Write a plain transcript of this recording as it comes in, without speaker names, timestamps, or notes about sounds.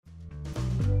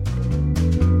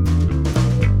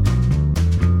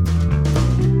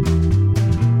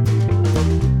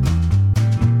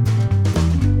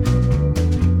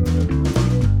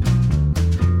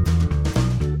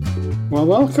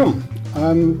welcome.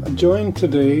 I'm joined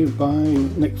today by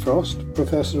Nick Frost,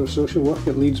 Professor of Social Work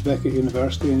at Leeds Beckett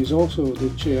University, and he's also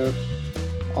the chair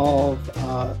of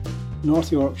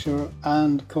North Yorkshire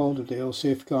and Calderdale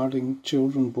Safeguarding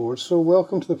Children Board. So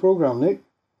welcome to the programme, Nick.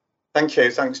 Thank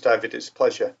you. Thanks, David. It's a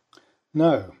pleasure.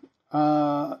 Now,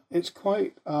 it's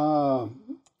quite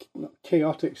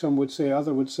chaotic, some would say,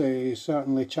 others would say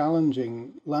certainly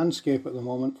challenging landscape at the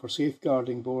moment for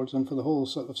safeguarding boards and for the whole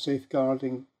sort of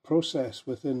safeguarding process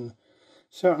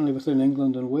certainly within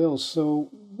England and Wales. So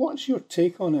what's your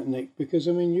take on it, Nick? Because,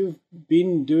 I mean, you've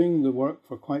been doing the work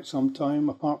for quite some time,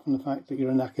 apart from the fact that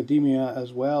you're in academia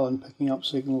as well and picking up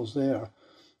signals there.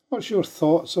 What's your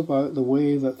thoughts about the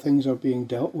way that things are being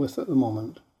dealt with at the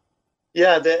moment?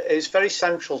 Yeah, it's very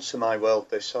central to my world,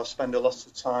 this, so I spend a lot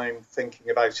of time thinking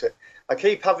about it. I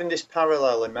keep having this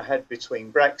parallel in my head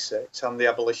between Brexit and the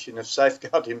abolition of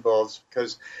safeguarding boards,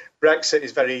 because Brexit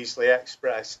is very easily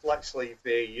expressed. Let's leave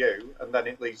the EU, and then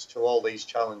it leads to all these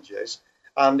challenges.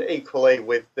 And equally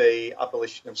with the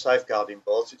abolition of safeguarding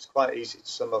boards, it's quite easy to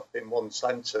sum up in one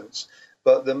sentence.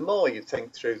 But the more you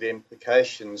think through the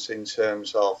implications in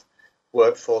terms of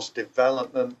workforce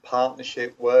development,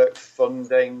 partnership work,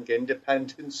 funding,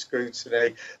 independent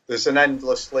scrutiny, there's an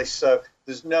endless list. So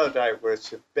there's no doubt we're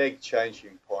at a big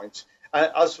changing point.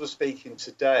 As we're speaking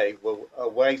today, we're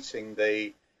awaiting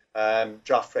the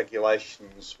draft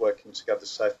regulations working together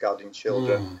safeguarding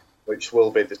children, which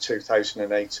will be the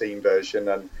 2018 version.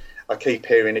 And I keep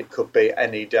hearing it could be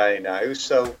any day now.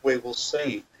 So we will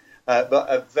see. But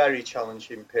a very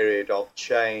challenging period of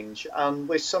change and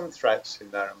with some threats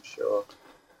in there, I'm sure.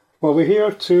 Well, we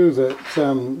hear too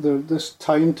that this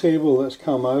timetable that's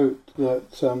come out,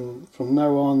 that from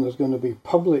now on there's going to be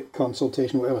public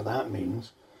consultation, whatever that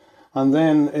means. And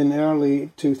then in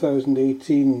early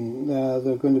 2018,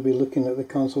 they're going to be looking at the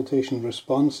consultation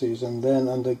responses and then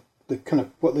the kind of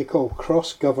what they call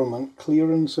cross-government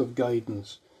clearance of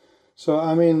guidance. So,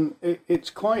 I mean, it's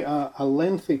quite a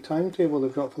lengthy timetable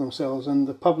they've got for themselves, and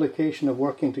the publication of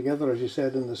Working Together, as you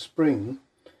said, in the spring,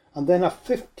 and then a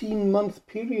 15-month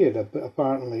period,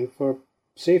 apparently, for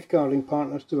safeguarding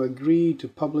partners to agree to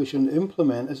publish and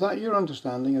implement. Is that your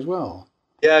understanding as well?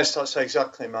 Yes, that's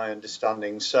exactly my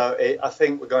understanding. So I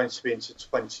think we're going to be into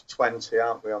 2020,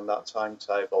 aren't we, on that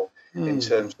timetable, in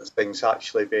terms of things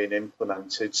actually being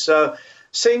implemented. So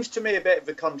seems to me a bit of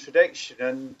a contradiction,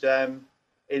 and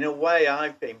in a way,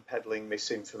 I've been peddling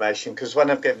misinformation because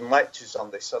when I've given lectures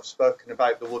on this, I've spoken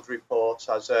about the Wood Report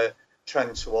as a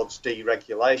trend towards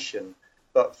deregulation.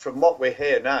 But from what we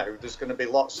hear now, there's going to be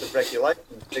lots of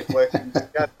regulations working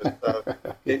together.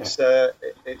 So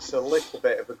it's a little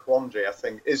bit of a quandary, I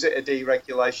think. Is it a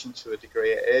deregulation? To a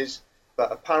degree it is.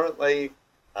 But apparently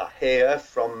I hear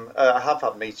from, I have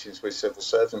had meetings with civil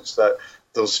servants that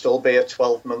there'll still be a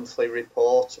 12-monthly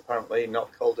report, apparently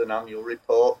not called an annual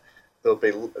report.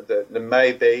 There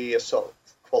may be a sort of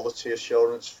quality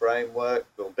assurance framework.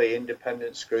 There'll be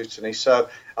independent scrutiny. So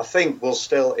I think we'll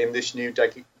still, in this new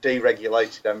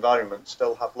deregulated environment,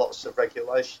 still have lots of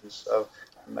regulations. So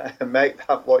make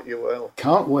that what you will.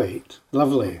 Can't wait.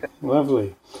 Lovely,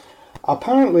 lovely.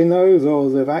 Apparently now, though,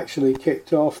 they've actually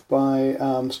kicked off by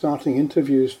starting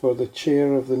interviews for the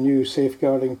chair of the new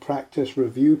Safeguarding Practice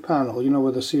Review Panel, you know,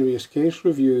 where the serious case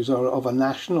reviews are of a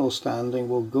national standing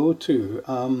will go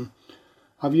to.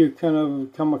 Have you kind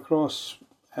of come across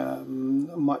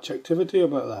much activity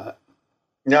about that?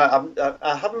 No,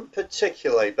 I haven't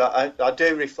particularly, but I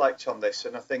do reflect on this,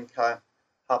 and I think I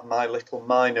have my little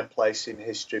minor place in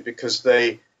history because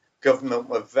the government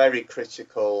were very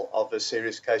critical of a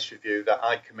serious case review that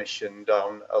I commissioned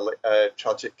on a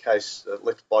tragic case, a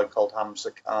little boy called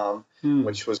Hamza Khan,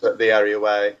 which was at the area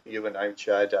where you were now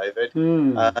chair, David.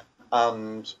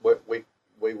 And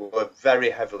we were very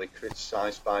heavily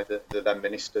criticised by the then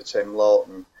Minister Tim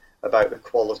Lawton about the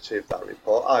quality of that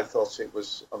report. I thought it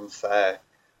was unfair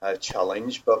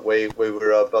challenge, but we were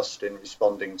robust in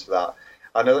responding to that.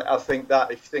 And I think that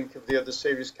if you think of the other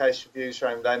serious case reviews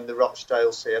around then, the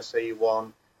Rochdale CSE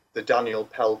one, the Daniel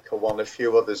Pelker one, a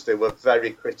few others, they were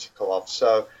very critical of.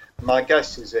 So my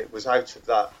guess is it was out of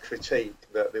that critique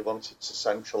that they wanted to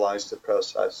centralise the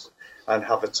process and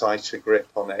have a tighter grip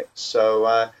on it. So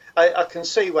I can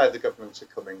see where the governments are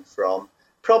coming from.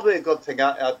 Probably a good thing.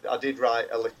 I did write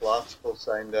a little article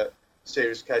saying that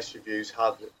serious case reviews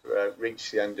had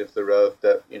reached the end of the road.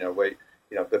 That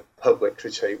the public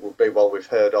critique will be, well, we've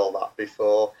heard all that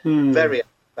before. Very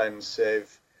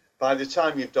expensive. By the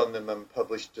time you've done them and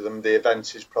published them, the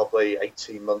event is probably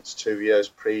 18 months, 2 years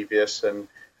previous, and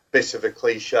bit of a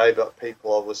cliche, but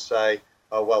people always say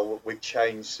oh, well, we've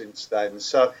changed since then.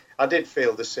 So I did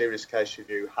feel the serious case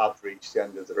review had reached the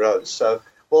end of the road. So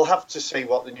we'll have to see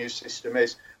what the new system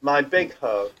is. My big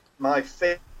hope, my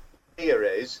fear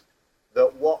is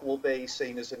that what will be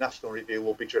seen as a national review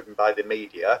will be driven by the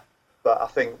media. But I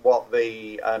think what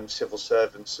the civil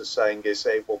servants are saying is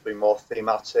it will be more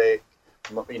thematic.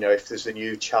 If there's a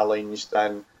new challenge,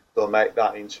 then they'll make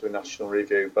that into a national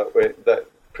review. But that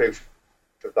proof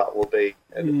of that will be,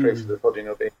 and the proof of the pudding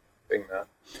will be thing there.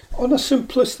 On a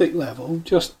simplistic level,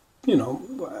 just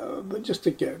but just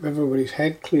to get everybody's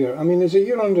head clear, I mean, is it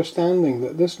your understanding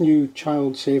that this new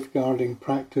child safeguarding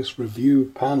practice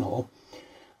review panel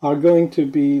are going to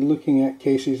be looking at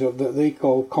cases that they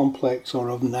call complex or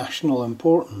of national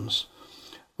importance,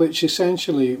 which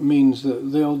essentially means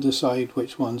that they'll decide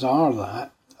which ones are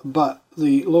that, but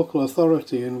the local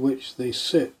authority in which they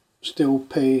sit still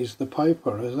pays the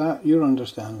piper? Is that your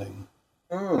understanding?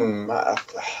 I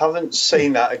haven't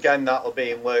seen that. Again, that'll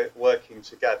be in working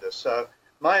together. So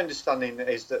my understanding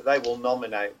is that they will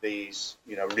nominate these,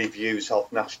 reviews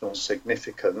of national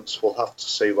significance. We'll have to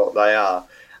see what they are.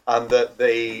 And that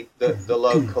the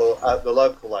local at the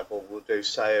local level will do,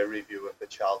 say, a review of the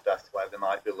child death where they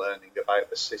might be learning about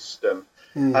the system.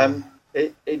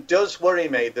 It does worry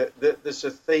me that there's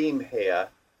a theme here.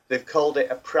 They've called it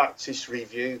a practice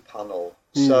review panel.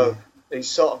 So it's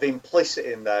sort of implicit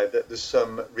in there that there's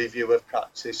some review of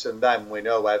practice, and then we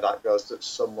know where that goes, that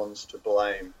someone's to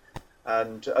blame.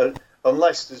 And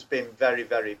unless there's been very,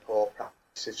 very poor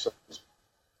practice, if someone's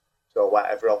or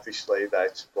whatever, obviously they're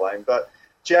to blame. But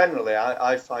generally,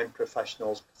 I find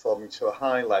professionals performing to a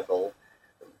high level,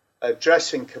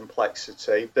 addressing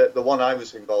complexity. The one I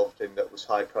was involved in that was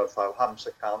high profile,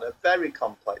 Hamza Khan, a very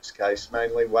complex case,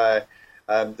 mainly where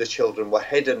the children were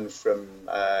hidden from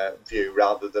view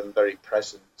rather than very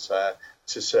present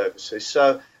to services.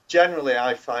 So generally,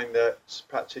 I find that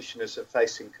practitioners are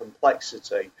facing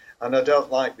complexity, and I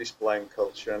don't like this blame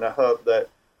culture. And I hope that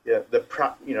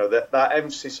that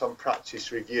emphasis on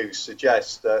practice review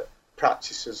suggests that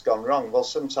practice has gone wrong. Well,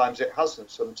 sometimes it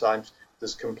hasn't. Sometimes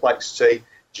there's complexity.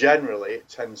 Generally, it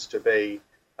tends to be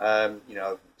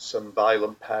some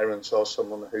violent parent or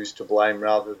someone who's to blame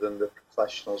rather than the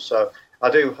professional. So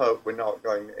I do hope we're not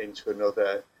going into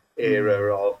another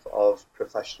era of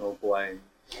professional blame.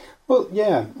 Well,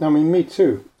 yeah, I mean, me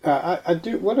too. I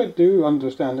do. What I do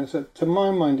understand is that, to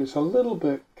my mind, it's a little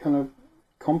bit kind of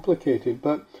complicated,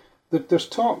 but that there's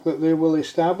talk that they will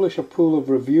establish a pool of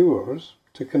reviewers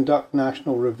to conduct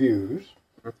national reviews.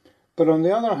 But on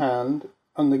the other hand,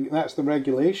 that's the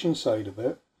regulation side of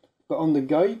it. But on the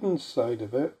guidance side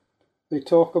of it, they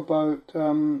talk about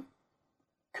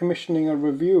commissioning a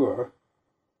reviewer.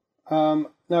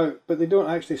 Now, but they don't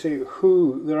actually say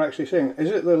who they're actually saying.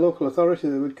 Is it the local authority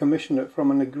that would commission it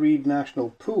from an agreed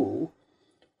national pool?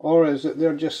 Or is it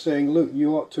they're just saying, look,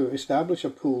 you ought to establish a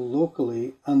pool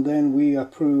locally and then we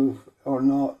approve or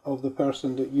not of the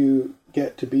person that you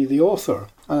get to be the author?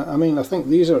 I mean, I think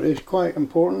these are quite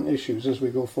important issues as we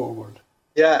go forward.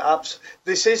 Yeah, absolutely.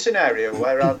 This is an area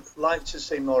where I'd like to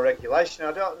see more regulation.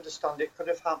 I don't understand it could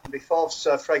have happened before.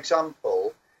 So, for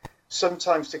example,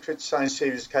 sometimes they criticise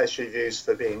serious case reviews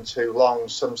for being too long,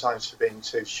 sometimes for being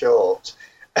too short.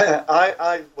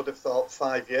 I would have thought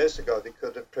 5 years ago they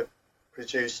could have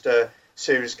produced a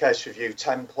serious case review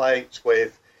template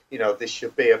with, this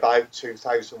should be about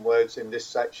 2,000 words in this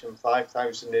section,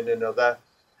 5,000 in another.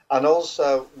 And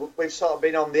also, we've sort of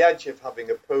been on the edge of having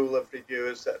a pool of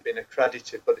reviewers that have been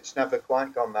accredited, but it's never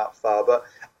quite gone that far. But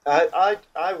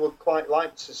I would quite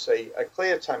like to see a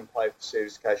clear template for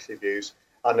serious case reviews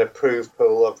and an approved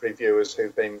pool of reviewers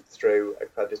who've been through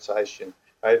accreditation.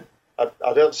 I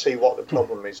don't see what the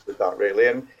problem is with that, really.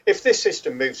 And if this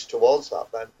system moves towards that,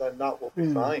 then that will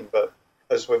be fine. But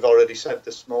as we've already said,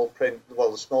 the small print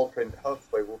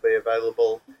hopefully will be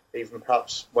available even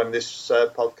perhaps when this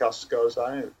podcast goes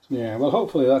out. Yeah, well,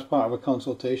 hopefully that's part of a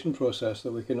consultation process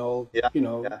that we can all,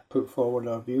 put forward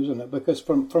our views on it. Because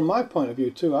from my point of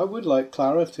view too, I would like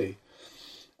clarity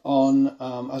on,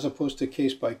 as opposed to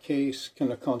case-by-case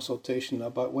kind of consultation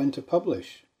about when to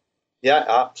publish. Yeah,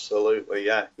 absolutely.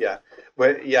 Yeah.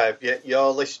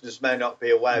 Your listeners may not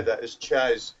be aware that as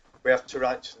chairs, we have to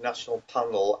write to the national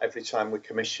panel every time we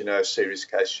commission a serious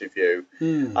case review,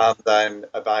 and then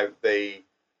about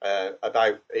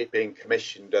it being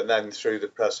commissioned, and then through the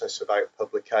process about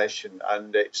publication.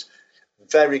 And it's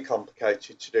very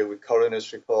complicated to do with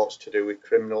coroner's reports, to do with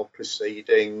criminal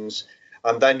proceedings,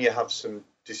 and then you have some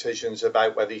decisions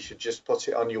about whether you should just put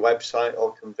it on your website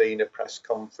or convene a press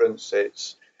conference.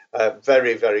 It's a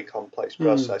very, very complex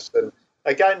process. And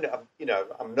again,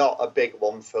 I'm not a big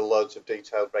one for loads of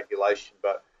detailed regulation,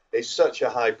 but it's such a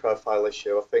high-profile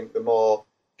issue. I think the more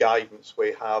guidance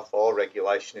we have or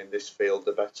regulation in this field,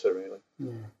 the better, really.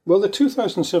 Yeah. Well, the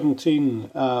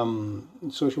 2017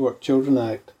 Social Work Children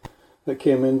Act that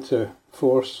came into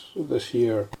force this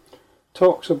year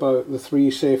talks about the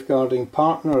 3 safeguarding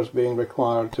partners being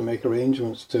required to make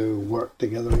arrangements to work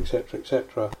together, etc.,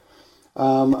 etc.,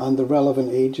 and the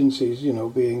relevant agencies,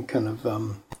 being kind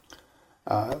of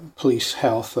police,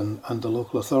 health, and the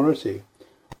local authority.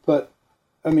 But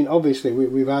I mean, obviously,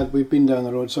 we've been down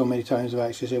the road so many times of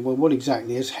actually say, well, what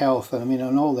exactly is health? And I mean,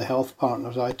 and all the health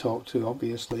partners I talk to,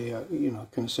 obviously,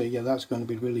 can say, yeah, that's going to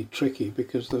be really tricky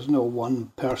because there's no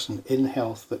one person in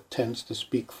health that tends to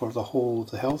speak for the whole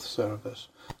of the health service.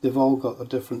 They've all got their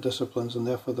different disciplines and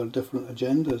therefore their different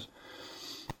agendas.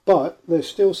 But they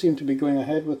still seem to be going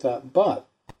ahead with that. But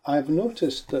I've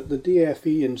noticed that the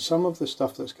DFE and some of the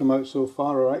stuff that's come out so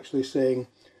far are actually saying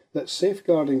that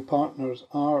safeguarding partners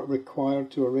are required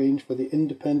to arrange for the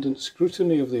independent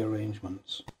scrutiny of the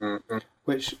arrangements,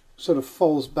 which sort of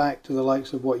falls back to the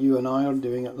likes of what you and I are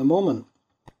doing at the moment.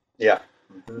 Yeah.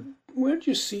 Where do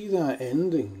you see that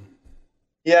ending?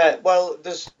 Yeah, well,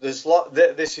 this is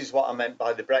what I meant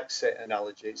by the Brexit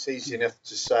analogy. It's easy enough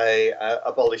to say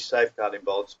abolish safeguarding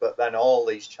boards, but then all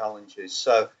these challenges.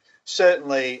 So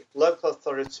certainly local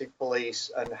authority, police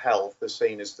and health are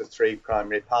seen as the 3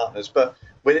 primary partners. But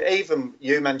even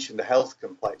you mentioned the health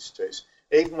complexities,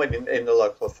 even when in the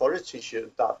local authority,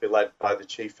 should that be led by the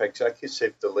chief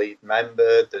executive, the lead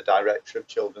member, the director of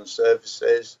children's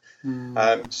services?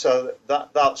 So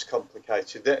that's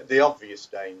complicated. The obvious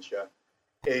danger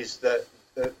is that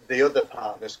the other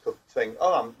partners could think,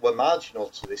 we're marginal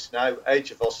to this now.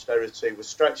 Age of austerity, we're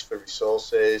stretched for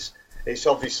resources. It's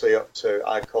obviously up to,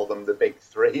 I call them the big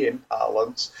 3 in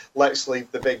parlance. Let's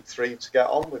leave the big 3 to get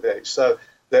on with it. So,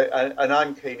 and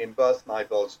I'm keen in both my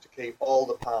boards to keep all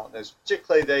the partners,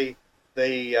 particularly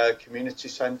the community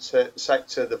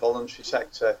sector, the voluntary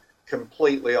sector,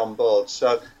 completely on board.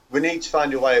 So we need to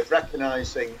find a way of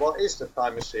recognising what is the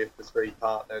primacy of the 3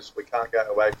 partners. We can't get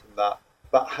away from that.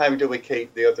 But how do we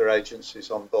keep the other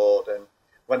agencies on board? And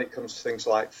when it comes to things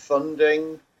like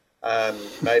funding,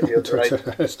 maybe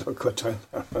other Let's not go down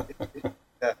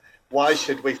there. Why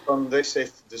should we fund this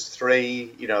if there's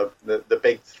 3, the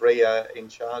big 3 are in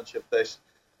charge of this?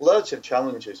 Loads of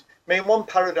challenges. I mean, one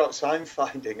paradox I'm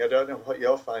finding, I don't know what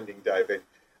you're finding, David,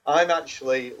 I'm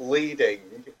actually leading,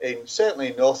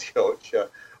 certainly in North Yorkshire,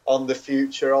 on the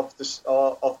future of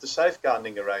the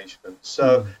safeguarding arrangement.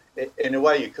 So in a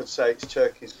way, you could say it's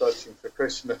turkeys voting for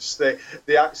Christmas.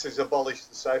 The Act has abolished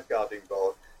the safeguarding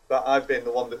board, but I've been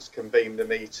the one that's convened the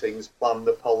meetings, planned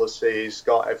the policies,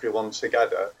 got everyone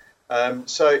together.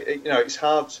 So it's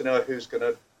hard to know who's going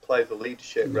to play the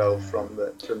leadership role from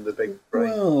the big 3.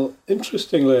 Well,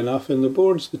 interestingly enough, in the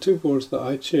 2 boards that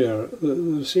I chair,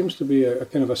 there seems to be a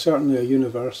kind of certainly a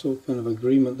universal kind of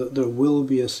agreement that there will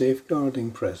be a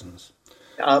safeguarding presence.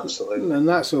 Absolutely. And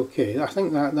that's okay. I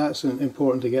think that's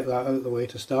important to get that out of the way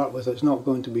to start with. It's not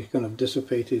going to be kind of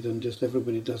dissipated and just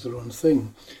everybody does their own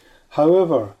thing.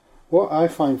 However, what I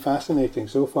find fascinating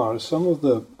so far is some of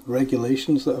the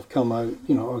regulations that have come out,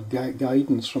 or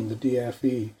guidance from the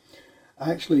DFE,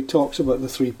 actually talks about the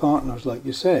 3 partners, like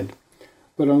you said.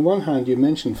 But on one hand, you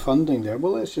mentioned funding there.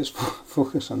 Well, let's just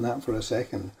focus on that for a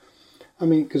second. I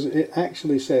mean, because it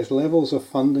actually says levels of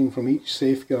funding from each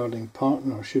safeguarding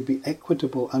partner should be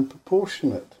equitable and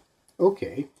proportionate.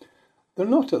 Okay, they're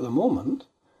not at the moment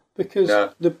because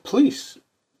the police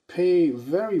pay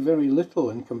very, very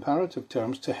little in comparative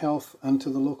terms to health and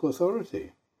to the local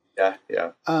authority. Yeah.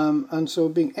 And so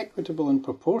being equitable and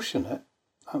proportionate,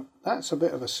 that's a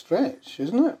bit of a stretch,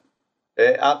 isn't it?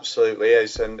 It absolutely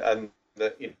is, and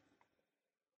the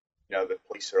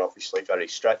police are obviously very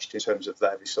stretched in terms of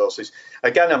their resources.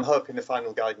 Again, I'm hoping the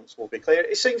final guidance will be clear.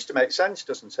 It seems to make sense,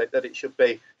 doesn't it, that it should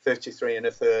be 33 and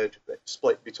a third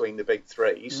split between the big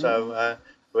 3. So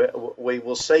we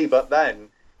will see. But then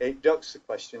it ducks the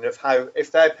question of how,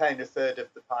 if they're paying a third of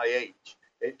the pie each,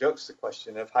 it ducks the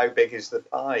question of how big is the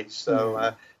pie.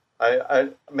 So I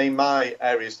mean, my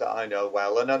areas that I know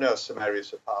well, and I know some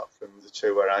areas apart from the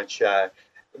 2 where I chair,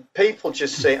 people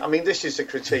just say, I mean, this is a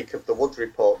critique of the Wood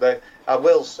Report. I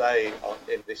will say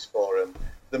in this forum,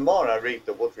 the more I read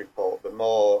the Wood Report, the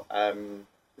more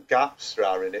gaps there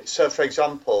are in it. So, for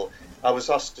example, I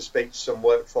was asked to speak to some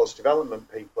workforce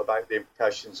development people about the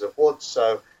implications of wood.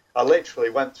 So I literally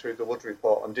went through the Wood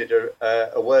Report and did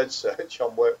a word search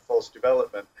on workforce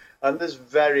development. And there's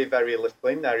very, very little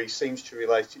in there. He seems to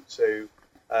relate it to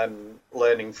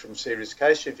learning from serious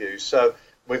case reviews. So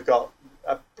we've got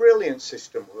brilliant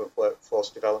system of workforce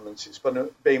development. It's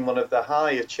been one of the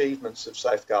high achievements of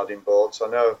safeguarding boards. I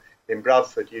know in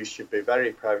Bradford you should be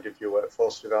very proud of your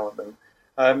workforce development.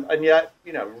 And yet,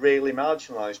 really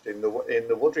marginalised in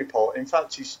the Wood report. In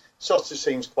fact, it sort of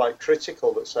seems quite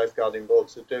critical that safeguarding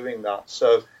boards are doing that.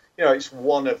 So, it's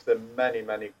one of the many,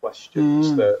 many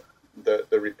questions that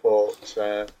the report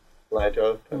laid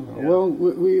open. Yeah. Well,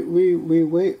 we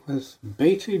wait with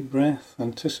bated breath,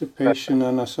 anticipation,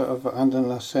 and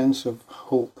a sense of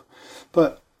hope.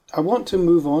 But I want to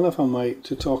move on, if I might,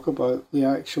 to talk about the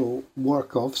actual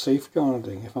work of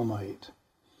safeguarding, if I might.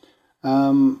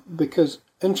 Because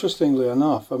interestingly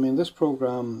enough, this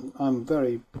programme, I'm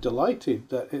very delighted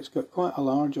that it's got quite a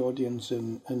large audience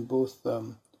in both,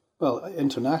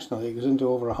 internationally, it goes into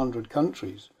over 100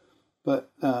 countries, but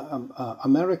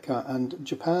America and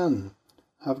Japan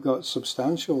have got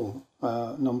substantial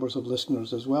numbers of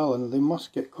listeners as well, and they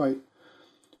must get quite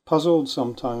puzzled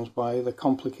sometimes by the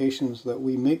complications that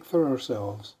we make for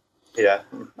ourselves. Yeah.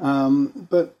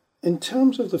 But in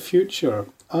terms of the future,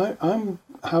 I'm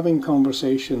having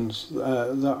conversations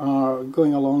that are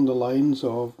going along the lines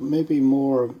of maybe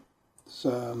more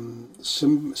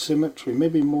symmetry,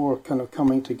 maybe more kind of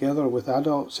coming together with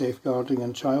adult safeguarding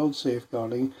and child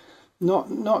safeguarding,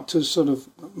 not to sort of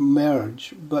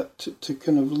merge, but to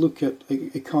kind of look at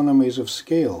economies of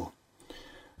scale.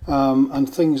 And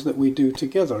things that we do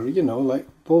together, like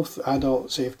both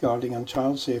adult safeguarding and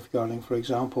child safeguarding, for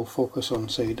example, focus on,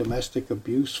 say, domestic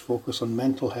abuse, focus on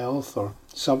mental health or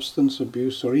substance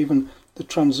abuse, or even the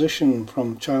transition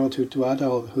from childhood to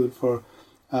adulthood for,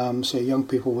 say, young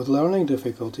people with learning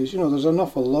difficulties. There's an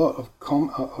awful lot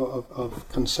of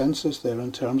consensus there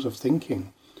in terms of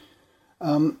thinking.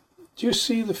 Do you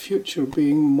see the future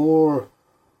being more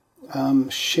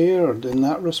shared in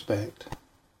that respect?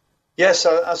 Yes,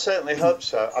 I certainly hope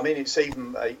so. It's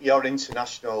even your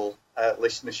international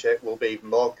listenership will be even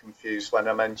more confused when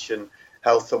I mention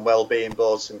health and wellbeing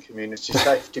boards and community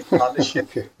safety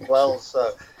partnership as well.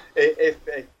 So if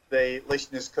the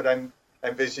listeners could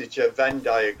envisage a Venn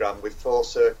diagram with 4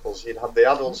 circles, you'd have the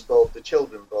adults board, the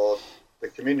children board, the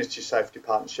community safety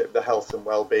partnership, the health and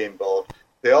wellbeing board.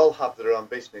 They all have their own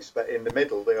business, but in the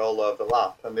middle they all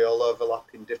overlap, and they all overlap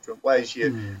in different ways.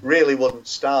 You really wouldn't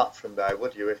start from there,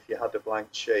 would you, if you had a blank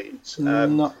sheet?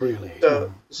 Not really.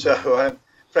 So,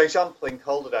 for example, in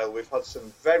Calderdale, we've had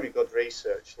some very good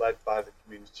research led by the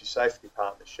Community Safety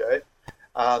Partnership,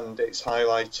 and it's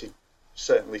highlighted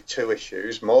certainly 2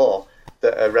 issues more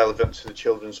that are relevant to the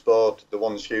Children's Board, the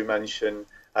ones you mentioned,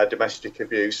 domestic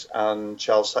abuse and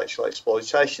child sexual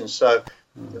exploitation. So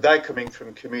they're coming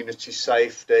from community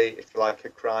safety, if you like, a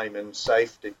crime and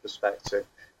safety perspective,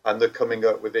 and they're coming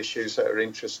up with issues that are of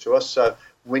interest to us. So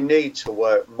we need to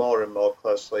work more and more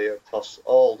closely across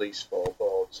all these 4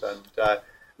 boards and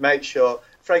make sure,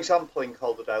 for example, in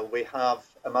Calderdale, we have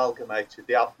amalgamated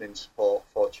the admin support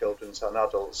for children and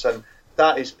adults, and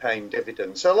that is paying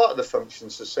dividends. So a lot of the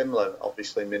functions are similar,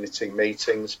 obviously minuting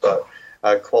meetings, but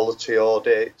quality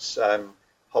audits,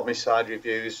 homicide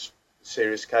reviews,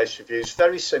 serious case reviews,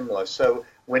 very similar. So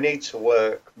we need to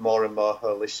work more and more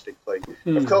holistically.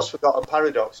 Of course, we've got a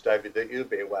paradox, David, that you'll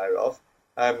be aware of.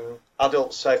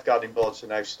 Adult safeguarding boards are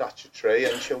now statutory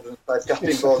and children's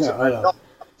safeguarding boards are not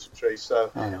statutory.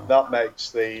 So that makes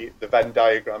the Venn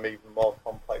diagram even more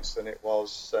complex than it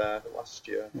was last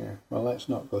year. Yeah, well, let's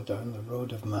not go down the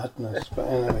road of madness. But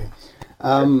anyway,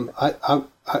 I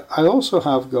also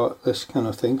have got this kind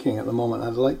of thinking at the moment.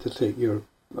 I'd like to take your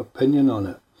opinion on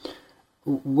it.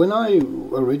 When I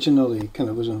originally kind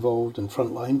of was involved in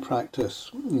frontline practice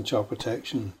in child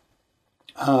protection,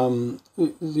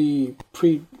 the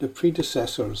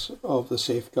predecessors of the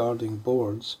safeguarding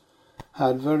boards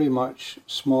had very much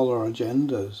smaller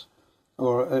agendas,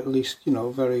 or at least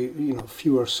very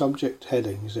fewer subject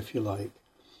headings, if you like.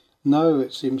 Now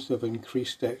it seems to have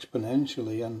increased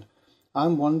exponentially, and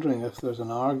I'm wondering if there's an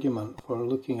argument for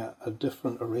looking at a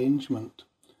different arrangement.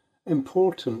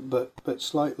 Important but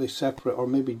slightly separate or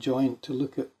maybe joint, to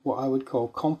look at what I would call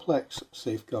complex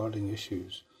safeguarding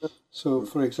issues. So,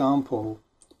 for example,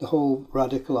 the whole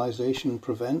radicalisation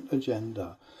prevent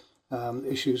agenda,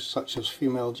 issues such as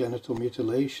female genital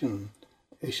mutilation,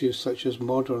 issues such as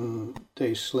modern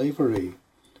day slavery,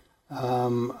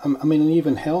 and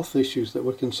even health issues that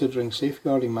we're considering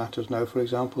safeguarding matters now, for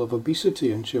example, of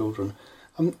obesity in children.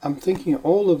 I'm thinking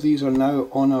all of these are now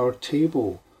on our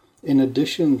table, in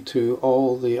addition to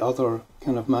all the other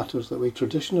kind of matters that we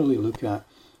traditionally look at.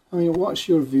 What's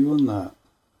your view on that?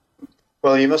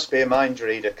 Well, you must be a mind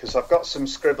reader, because I've got some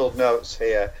scribbled notes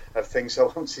here of things I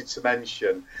wanted to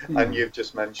mention, and you've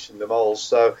just mentioned them all.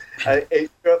 So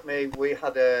it struck me, we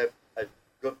had a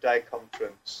Good Day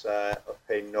conference up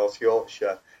in North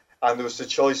Yorkshire, and there was a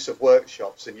choice of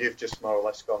workshops, and you've just more or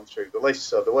less gone through the list.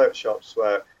 So the workshops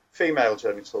were female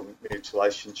genital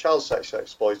mutilation, child sex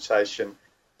exploitation,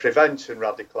 preventing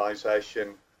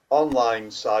radicalisation, online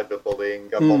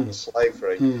cyberbullying, and modern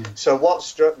slavery. So what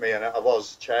struck me, and I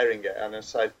was chairing it, and I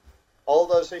said, all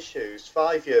those issues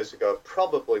 5 years ago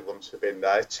probably wouldn't have been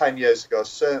there. 10 years ago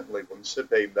certainly wouldn't have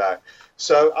been there.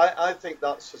 So I think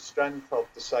that's the strength of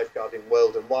the safeguarding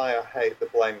world, and why I hate the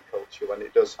blame culture when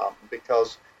it does happen,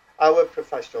 because our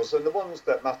professionals, and the ones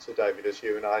that matter, David, as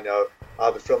you and I know,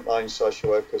 are the frontline social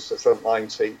workers, the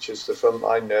frontline teachers, the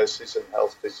frontline nurses and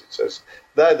health visitors.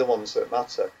 They're the ones that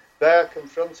matter. They're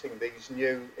confronting these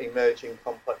new emerging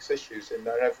complex issues in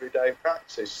their everyday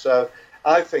practice. So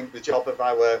I think the job of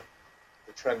our,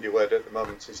 the trendy word at the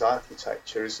moment is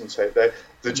architecture, isn't it?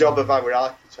 The job of our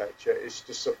architecture is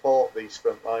to support these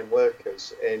frontline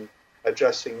workers in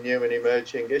addressing new and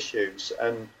emerging issues.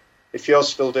 And if you're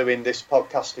still doing this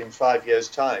podcast in 5 years'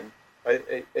 time,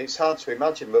 it's hard to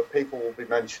imagine, but people will be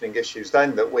mentioning issues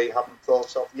then that we haven't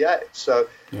thought of yet. So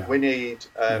we need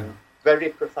very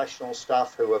professional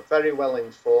staff who are very well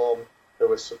informed,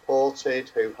 who are supported,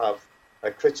 who have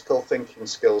critical thinking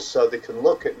skills, so they can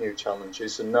look at new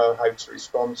challenges and know how to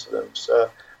respond to them.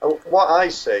 So what I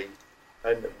see,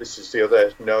 and this is the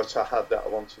other note I had that I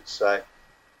wanted to say,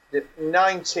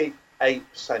 98%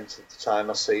 of the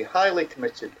time I see highly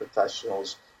committed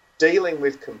professionals dealing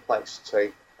with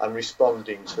complexity and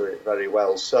responding to it very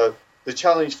well. So the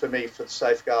challenge for me for the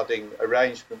safeguarding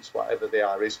arrangements, whatever they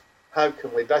are, is how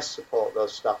can we best support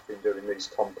those staff in doing these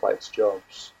complex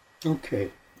jobs?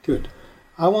 Okay, good.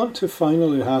 I want to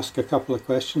finally ask a couple of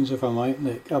questions, if I might,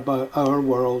 Nick, about our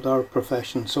world, our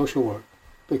profession, social work,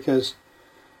 because,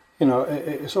 you know,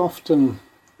 it's often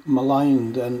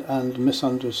maligned and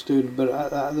misunderstood, but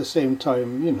at the same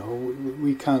time, you know,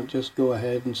 we can't just go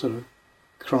ahead and sort of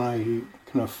cry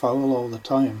kind of foul all the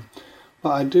time.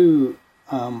 But I do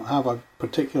have a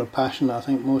particular passion that I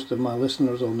think most of my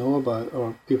listeners will know about,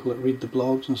 or people that read the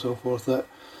blogs and so forth, that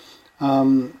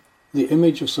the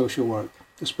image of social work,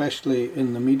 especially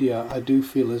in the media, I do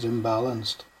feel is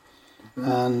imbalanced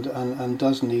and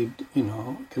does need, you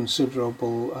know,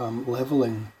 considerable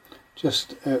levelling.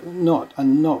 Just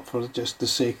not for just the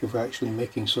sake of actually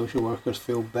making social workers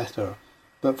feel better,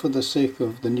 but for the sake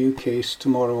of the new case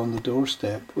tomorrow on the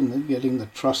doorstep, and getting the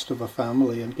trust of a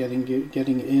family and getting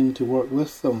in to work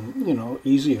with them, you know,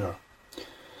 easier.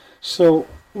 So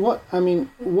what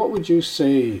would you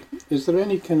say? Is there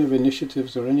any kind of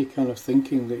initiatives or any kind of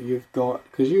thinking that you've got?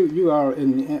 Because you are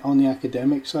on the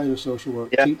academic side of social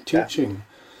work, teaching.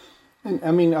 And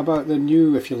I mean, about the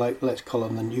new, if you like, let's call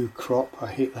them the new crop. I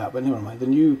hate that, but never mind. The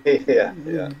new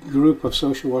group of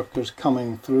social workers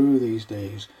coming through these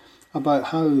days, about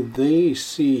how they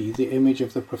see the image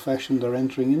of the profession they're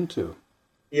entering into.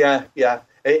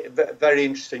 Very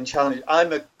interesting challenge.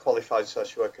 I'm a qualified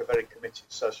social worker, very committed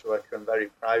social worker, and very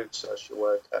proud social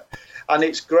worker. And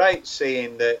it's great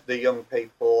seeing the young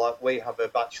people. We have a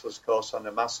bachelor's course and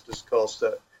a master's course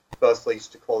that both leads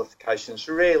to qualifications,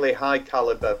 really high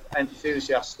calibre,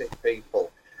 enthusiastic people.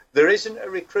 There isn't a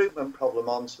recruitment problem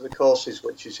onto the courses,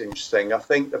 which is interesting. I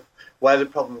think where the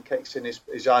problem kicks in is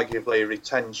arguably a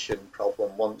retention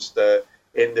problem once they're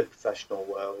in the professional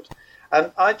world.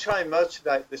 And I try and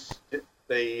motivate the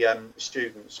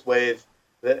students with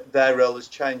their role as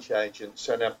change agents,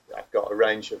 and I've got a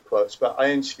range of quotes, but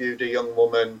I interviewed a young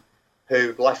woman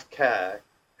who left care,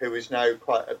 who is now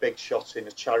quite a big shot in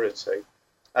a charity.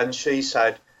 And she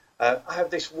said, I have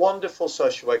this wonderful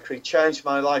social worker, he changed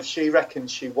my life. She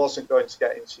reckoned she wasn't going to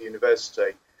get into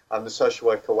university, and the social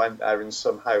worker went there and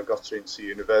somehow got her into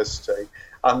university.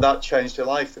 And that changed her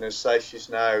life. And as I say, she's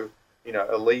now, you know,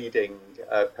 a leading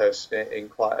person in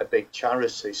quite a big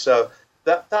charity. So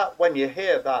that when you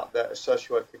hear that a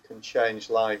social worker can change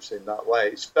lives in that way,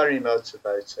 it's very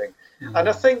motivating. And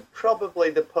I think probably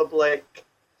the public,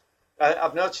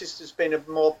 I've noticed there's been a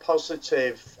more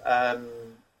positive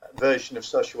version of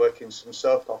social work in some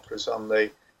soap operas on the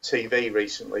TV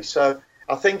recently. So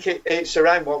I think it's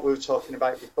around what we were talking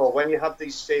about before. When you have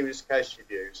these serious case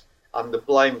reviews and the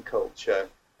blame culture,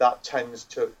 that tends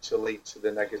to lead to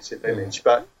the negative image.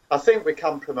 But I think we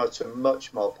can promote a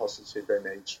much more positive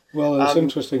image. Well, it's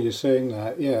interesting you're saying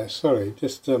that. Yeah, sorry,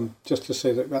 just to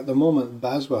say that at the moment,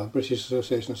 BASWA, British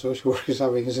Association of Social Workers,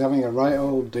 is having a right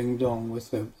old ding-dong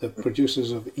with the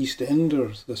producers of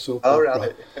EastEnders, the soap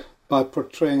opera, by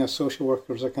portraying a social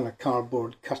worker as a kind of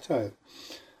cardboard cutout.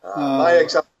 My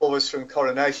example was from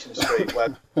Coronation Street,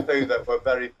 where two that were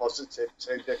very positive,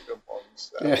 two different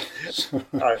ones.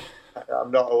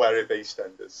 I'm not aware of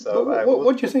EastEnders. So,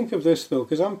 what do you think of this, though?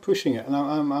 Because I'm pushing it, and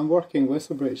I'm working with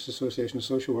the British Association of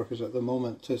Social Workers at the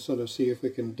moment to sort of see if we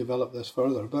can develop this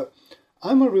further. But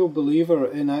I'm a real believer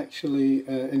in actually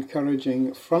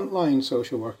encouraging frontline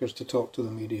social workers to talk to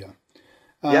the media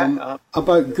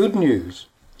about good news.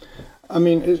 I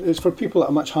mean, it's for people at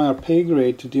a much higher pay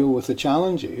grade to deal with the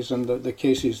challenges and the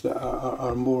cases that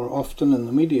are more often in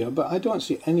the media. But I don't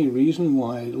see any reason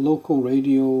why local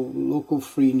radio, local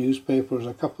free newspapers,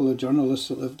 a couple of journalists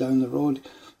that live down the road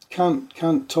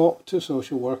can't talk to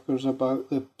social workers about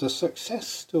the success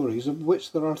stories, of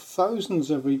which there are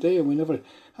thousands every day, and we never.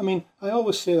 I mean, I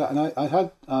always say that, and I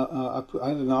had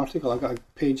an article, I got a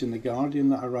page in the Guardian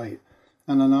that I write,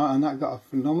 and that got a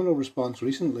phenomenal response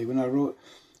recently when I wrote.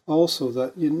 Also,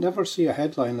 that you never see a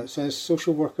headline that says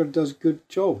social worker does good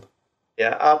job.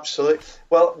 Yeah, absolutely.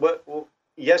 Well,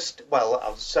 yes. Well,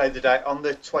 I'll say the date on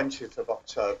the 20th of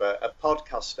October. A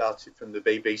podcast started from the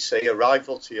BBC, a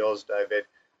rival to yours, David,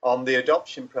 on the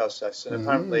adoption process, and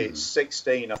apparently it's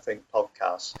 16, I think,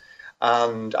 podcasts.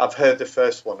 And I've heard the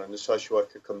first one, and the social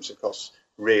worker comes across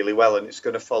really well, and it's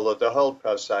going to follow the whole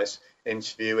process,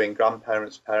 interviewing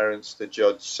grandparents, parents, the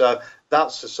judge. So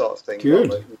that's the sort of thing.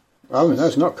 Good. I mean,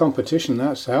 that's not competition.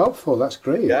 That's helpful. That's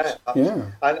great. Yeah.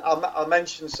 And I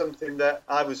mentioned something that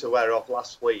I was aware of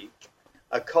last week.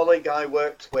 A colleague I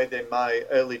worked with in my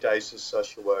early days as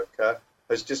social worker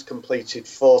has just completed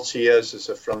 40 years as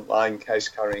a frontline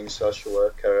case-carrying social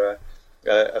worker,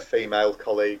 a female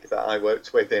colleague that I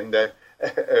worked with in the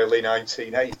early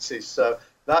 1980s. So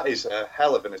that is a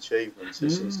hell of an achievement,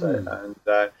 isn't it? And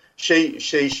she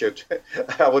should,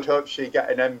 I would hope she get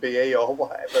an MBE or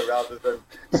whatever rather than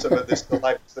some of the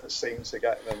celebs that seem to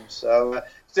get them. So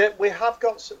we have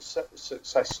got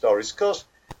success stories. Of course,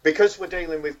 because we're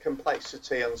dealing with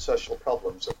complexity and social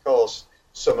problems, of course,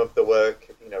 some of the work,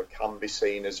 can be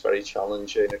seen as very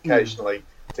challenging. Occasionally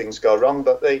things go wrong,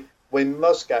 but we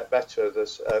must get better at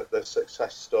the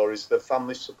success stories, the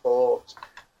family support,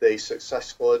 the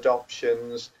successful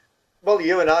adoptions. Well,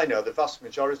 you and I know the vast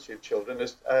majority of children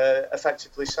is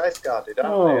effectively safeguarded,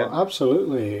 aren't they? Oh,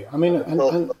 absolutely. I mean,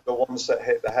 and the ones that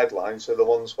hit the headlines are the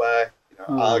ones where,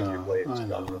 arguably, it's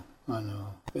gone. I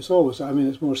know. It's always, I mean,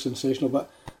 it's more sensational. But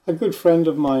a good friend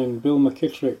of mine, Bill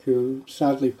McKittrick, who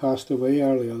sadly passed away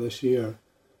earlier this year,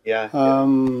 he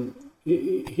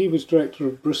was director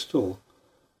of Bristol,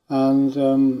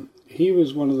 and he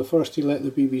was one of the first to let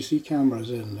the BBC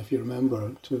cameras in, if you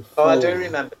remember. I do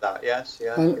remember that. Yes,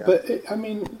 yeah. But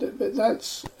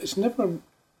it's never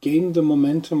gained the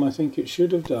momentum I think it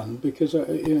should have done, because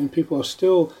people are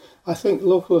still. I think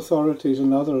local authorities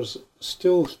and others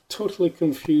still totally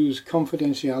confuse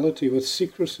confidentiality with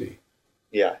secrecy.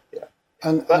 Yeah.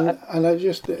 And I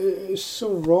just, it's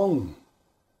so wrong.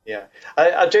 Yeah,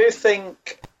 I do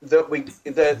think that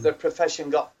the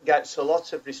profession gets a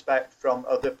lot of respect from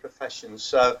other professions.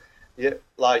 So,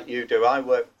 like you do, I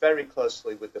work very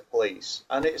closely with the police,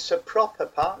 and it's a proper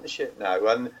partnership now.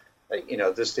 And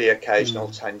there's the occasional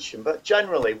tension, but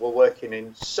generally we're working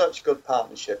in such good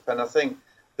partnership. And I think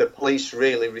the police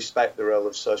really respect the role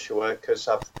of social workers.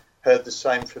 I've heard the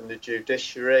same from the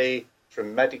judiciary,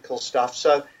 from medical staff.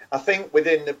 So I think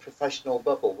within the professional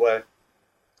bubble, where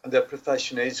the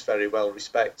profession is very well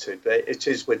respected, it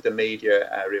is with the media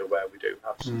area where we do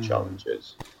have some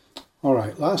challenges. All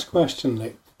right, last question,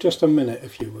 Nick. Just a minute,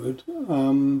 if you would.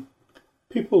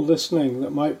 People listening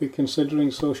that might be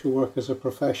considering social work as a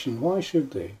profession, why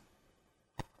should they?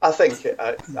 I think,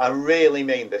 I really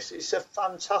mean this, it's a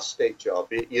fantastic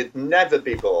job. You'd never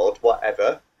be bored,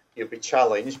 whatever. You'd be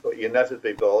challenged, but you'd never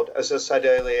be bored. As I said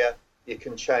earlier, you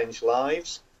can change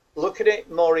lives. Look at it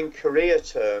more in career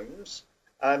terms.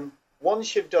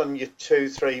 Once you've done your 2,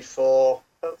 3, 4,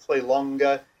 hopefully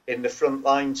longer in the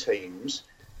frontline teams,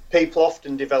 people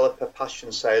often develop a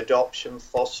passion, say adoption,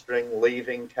 fostering,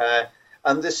 leaving care.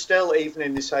 And there's still, even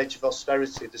in this age of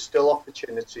austerity, there's still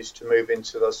opportunities to move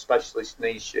into those specialist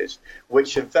niches,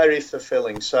 which are very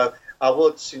fulfilling. So I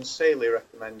would sincerely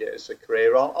recommend it as a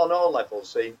career on all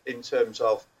levels, in terms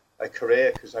of a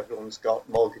career, because everyone's got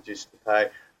mortgages to pay,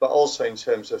 but also in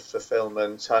terms of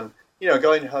fulfillment and,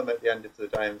 going home at the end of the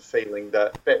day and feeling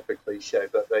that, a bit of a cliche,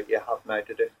 but that you have made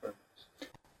a difference.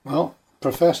 Well,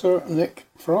 Professor Nick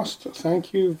Frost,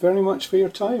 thank you very much for your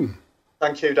time.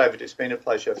 Thank you, David. It's been a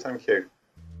pleasure. Thank you.